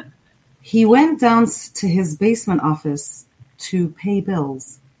you. He went down to his basement office to pay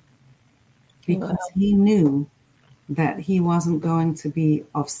bills because he knew that he wasn't going to be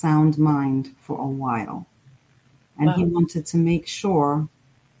of sound mind for a while. And he wanted to make sure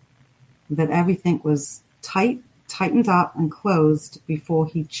that everything was tightened up and closed before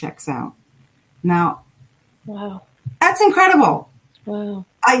he checks out. Now, that's incredible. Wow.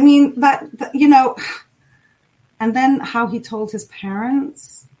 I mean, that, and then how he told his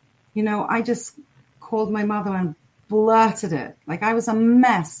parents, I just called my mother and blurted it. Like, I was a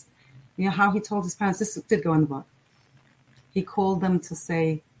mess. How he told his parents, this did go in the book. He called them to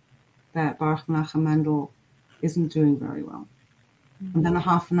say that Baruch Menachem Mendel isn't doing very well. Mm-hmm. And then a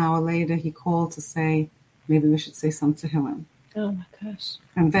half an hour later, he called to say, maybe we should say something to him. Oh my gosh.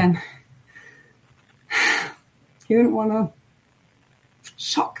 And then he didn't want to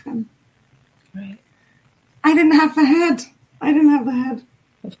shock them. Right. I didn't have the head.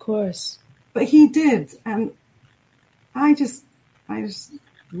 Of course. But he did. And I just,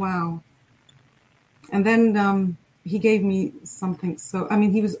 wow. And then he gave me something. So, I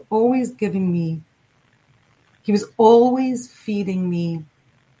mean, he was always feeding me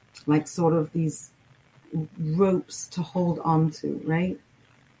like sort of these ropes to hold on to, right?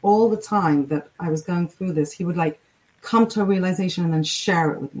 All the time that I was going through this, he would like come to a realization and then share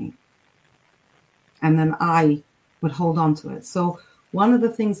it with me. And then I would hold on to it. So one of the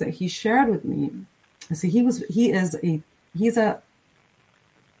things that he shared with me, so he's a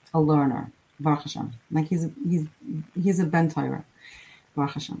learner, Baruch Hashem. Like he's a Ben Torah,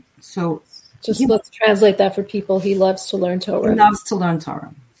 Baruch Hashem. So let's translate that for people. He loves to learn Torah. He loves to learn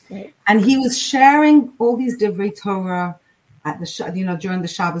Torah. Right. And he was sharing all these divrei Torah at the during the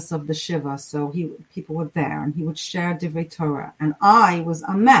Shabbos of the Shiva. So people were there, and he would share divrei Torah, and I was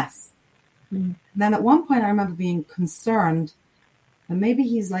a mess. Mm. Then at one point, I remember being concerned that maybe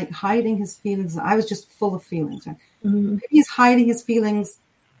he's like hiding his feelings. I was just full of feelings. Right? Mm-hmm. Maybe he's hiding his feelings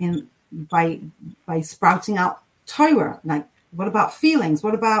by sprouting out Torah. Like, what about feelings?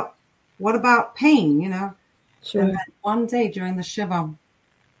 What about pain? Sure. And then one day during the Shiva,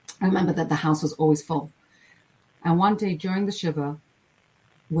 I remember that the house was always full. And one day during the Shiva,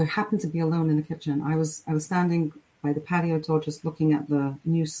 we happened to be alone in the kitchen. I was standing by the patio door just looking at the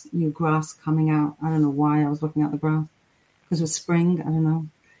new grass coming out. I don't know why I was looking at the grass. Because it was spring, I don't know.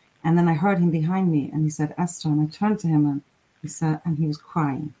 And then I heard him behind me, and he said, Esther, and I turned to him, and He said, and he was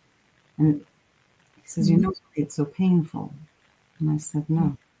crying. And he says, you know why it's so painful? And I said,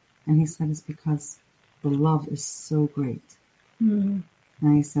 no. And he said, it's because the love is so great. And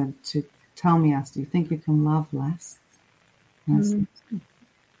he said, to tell me, Esther, do you think you can love less? And I said,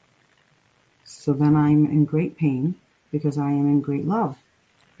 so then I'm in great pain because I am in great love.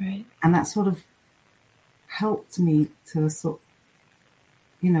 Right. And that sort of helped me to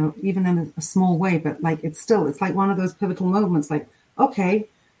even in a small way, but like it's like one of those pivotal moments, like, okay,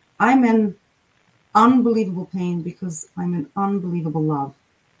 I'm in unbelievable pain because I'm in unbelievable love.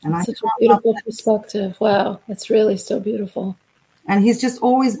 And that's such a beautiful perspective. Wow. That's really so beautiful. And he's just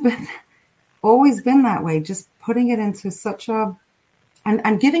always been that way, just putting it into such a,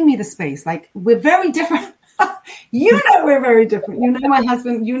 and giving me the space. Like, we're very different. We're very different. You know my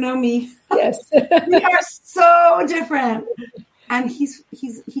husband, you know me. Yes. We are so different. And he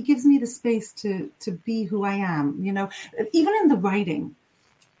gives me the space to be who I am. Even in the writing,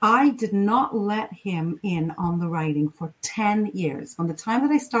 I did not let him in on the writing for 10 years. From the time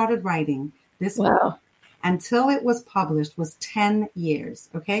that I started writing this book until it was published was 10 years.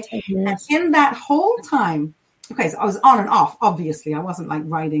 Okay. 10 years. And in that whole time, okay, so I was on and off, obviously. I wasn't like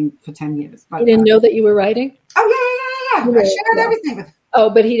writing for 10 years. But he didn't know that you were writing? Oh, yeah. I shared everything with him. Oh,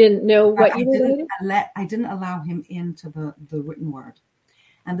 but he didn't know what you were writing? I didn't allow him into the written word.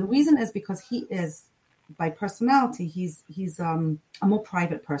 And the reason is because he is, by personality, he's a more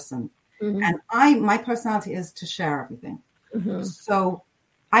private person. And my personality is to share everything. So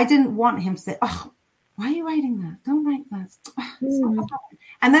I didn't want him to say, oh, why are you writing that? Don't write that.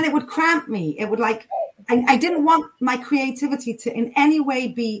 And then it would cramp me. It would I didn't want my creativity to in any way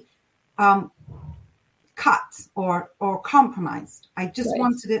be cut or compromised. I just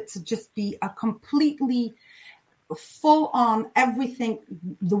wanted it to just be a completely full on everything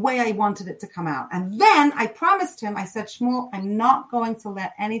the way I wanted it to come out. And then I promised him, I said, Shmuel, I'm not going to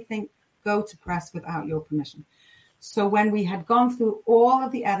let anything go to press without your permission. So when we had gone through all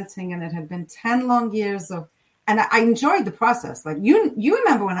of the editing and it had been 10 long years of, and I enjoyed the process. Like you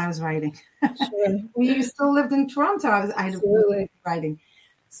remember when I was writing, we still lived in Toronto. I was writing.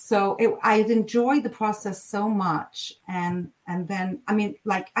 So I'd enjoyed the process so much. And then, I mean,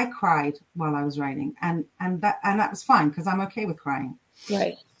 like I cried while I was writing and that was fine because I'm okay with crying.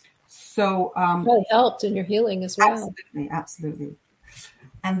 Right. So, really helped in your healing as well. Absolutely.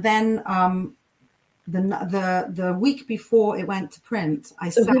 And then, the week before it went to print,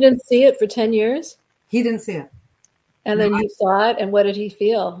 So he didn't see it for 10 years? He didn't see it. And then you saw it, and what did he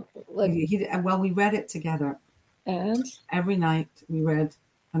feel? Well, we read it together. And? Every night we read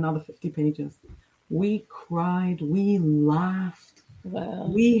another 50 pages. We cried. We laughed. Wow.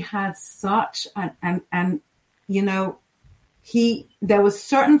 We had such and there was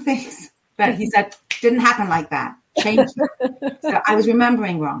certain things that he said didn't happen like that. Change it. So I was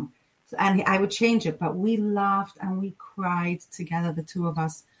remembering wrong. And I would change it, but we laughed and we cried together, the two of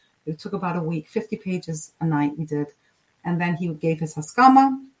us. It took about a week, 50 pages a night we did. And then he gave his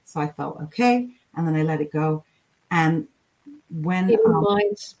haskama, so I felt okay. And then I let it go. And when... He didn't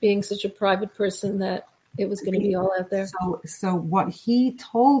mind being such a private person that it was going to be all out there. So what he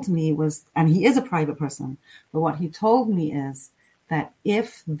told me was, and he is a private person, but what he told me is that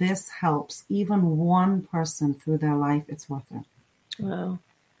if this helps even one person through their life, it's worth it. Wow.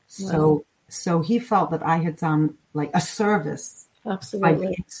 So he felt that I had done like a service. Absolutely. By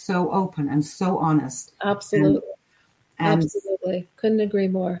being so open and so honest. Absolutely. Absolutely. Couldn't agree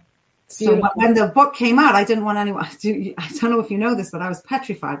more. So when the book came out, I didn't want anyone to, I don't know if you know this, but I was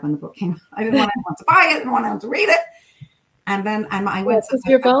petrified when the book came out. I didn't want anyone to buy it. I didn't want anyone to read it. And then I went because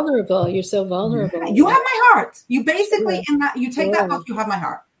you're vulnerable. You're so vulnerable. You have my heart. You basically, in that, you take that book, you have my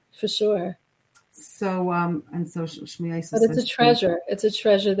heart. For sure. So, Shmuel says, but it's a treasure. It's a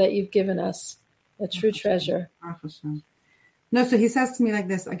treasure that you've given us. A true treasure. No, so he says to me like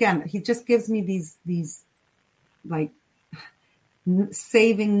this, again, he just gives me these like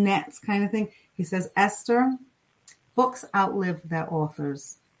saving nets kind of thing. He says, Esther, books outlive their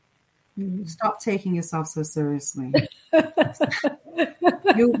authors. Stop taking yourself so seriously. If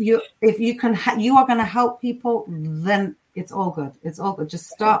you are going to help people, then it's all good. It's all good. Just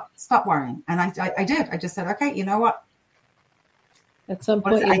stop worrying. And I did. I just said, okay, you know what? At some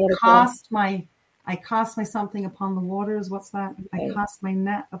point, I cast my something upon the waters. What's that? Okay. I cast my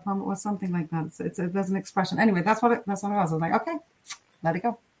net upon or something like that. There's an expression. Anyway, that's what it was. I was like, okay, let it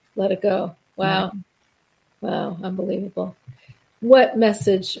go. Let it go. Wow. Wow. Unbelievable. What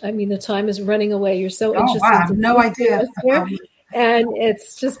message? I mean, the time is running away. You're so interested. Wow, I have no idea. And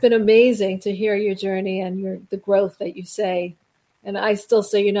it's just been amazing to hear your journey and the growth that you say. And I still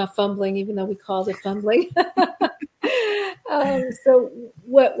say you're not fumbling, even though we called it fumbling. So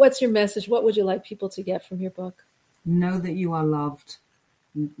what's your message? What would you like people to get from your book? Know that you are loved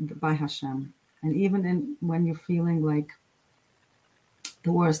by Hashem. And even when you're feeling like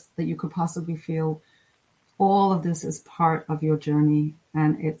the worst that you could possibly feel, all of this is part of your journey.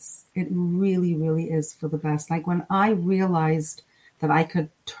 And it really, really is for the best. Like when I realized that I could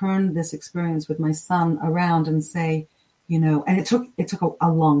turn this experience with my son around and say, and it took a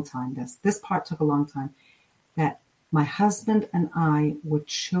long time. This part took a long time, that my husband and I were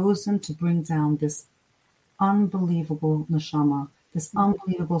chosen to bring down this unbelievable neshama, this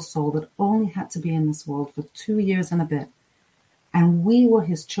unbelievable soul that only had to be in this world for 2 years and a bit. And we were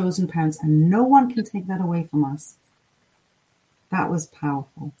his chosen parents, and no one can take that away from us. That was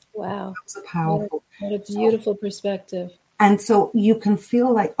powerful. Wow. That was a powerful. What a beautiful perspective. And so you can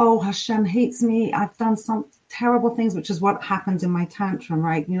feel like, oh, Hashem hates me. I've done some terrible things, which is what happened in my tantrum,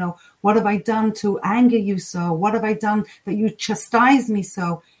 right? What have I done to anger you so? What have I done that you chastise me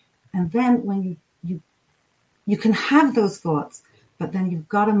so? And then when you can have those thoughts, but then you've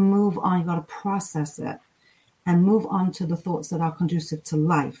got to move on. You've got to process it and move on to the thoughts that are conducive to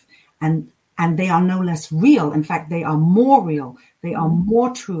life. And they are no less real. In fact, they are more real. They are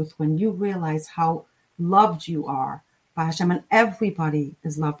more truth when you realize how loved you are by Hashem, and everybody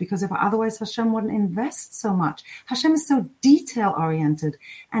is loved, because if otherwise Hashem wouldn't invest so much. Hashem is so detail oriented,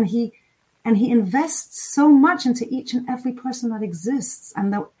 and he invests so much into each and every person that exists.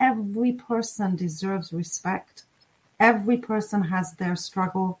 And though every person deserves respect, every person has their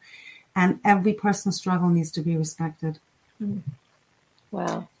struggle, and every person's struggle needs to be respected.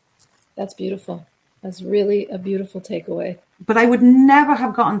 Wow. That's beautiful. That's really a beautiful takeaway. But I would never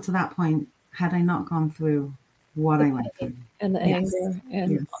have gotten to that point had I not gone through what I went through. And the anger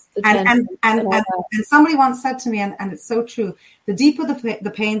and the tension. And somebody once said to me, and it's so true, the deeper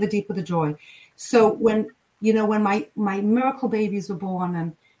the pain, the deeper the joy. So when my miracle babies were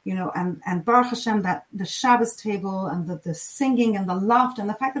born, and Baruch Hashem, that the Shabbos table and the singing and the laughter and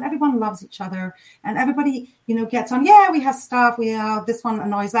the fact that everyone loves each other and everybody, gets on, we have stuff, this one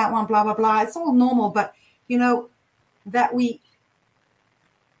annoys that one, blah, blah, blah. It's all normal, but, that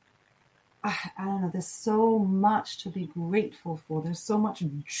I don't know, there's so much to be grateful for. There's so much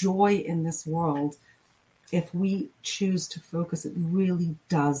joy in this world. If we choose to focus, it really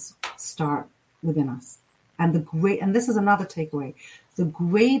does start within us. And this is another takeaway. The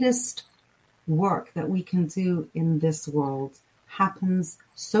greatest work that we can do in this world happens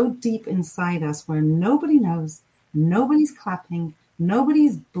so deep inside us, where nobody knows, nobody's clapping,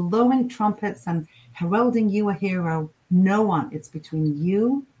 nobody's blowing trumpets and heralding you a hero. No one. It's between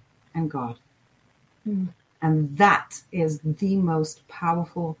you and God. And that is the most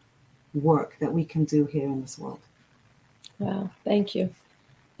powerful work that we can do here in this world. Wow. Thank you.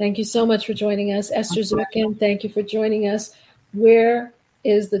 Thank you so much for joining us. Esther Zirkind, thank you for joining us. Where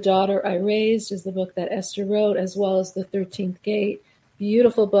is the Daughter I Raised is the book that Esther wrote, as well as The 13th Gate.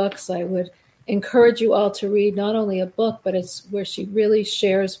 Beautiful books. I would encourage you all to read not only a book, but it's where she really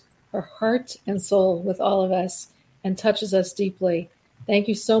shares her heart and soul with all of us and touches us deeply. Thank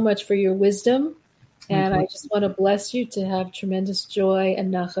you so much for your wisdom. And I just want to bless you to have tremendous joy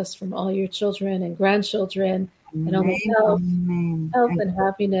and nachas from all your children and grandchildren, and all the health and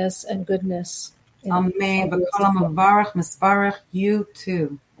happiness and goodness. Amen. You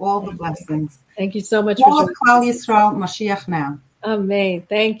too. All the blessings. Thank you so much for joining us. Klal Yisrael, Mashiach now. Amen.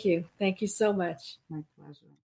 Thank you. Thank you so much. My pleasure.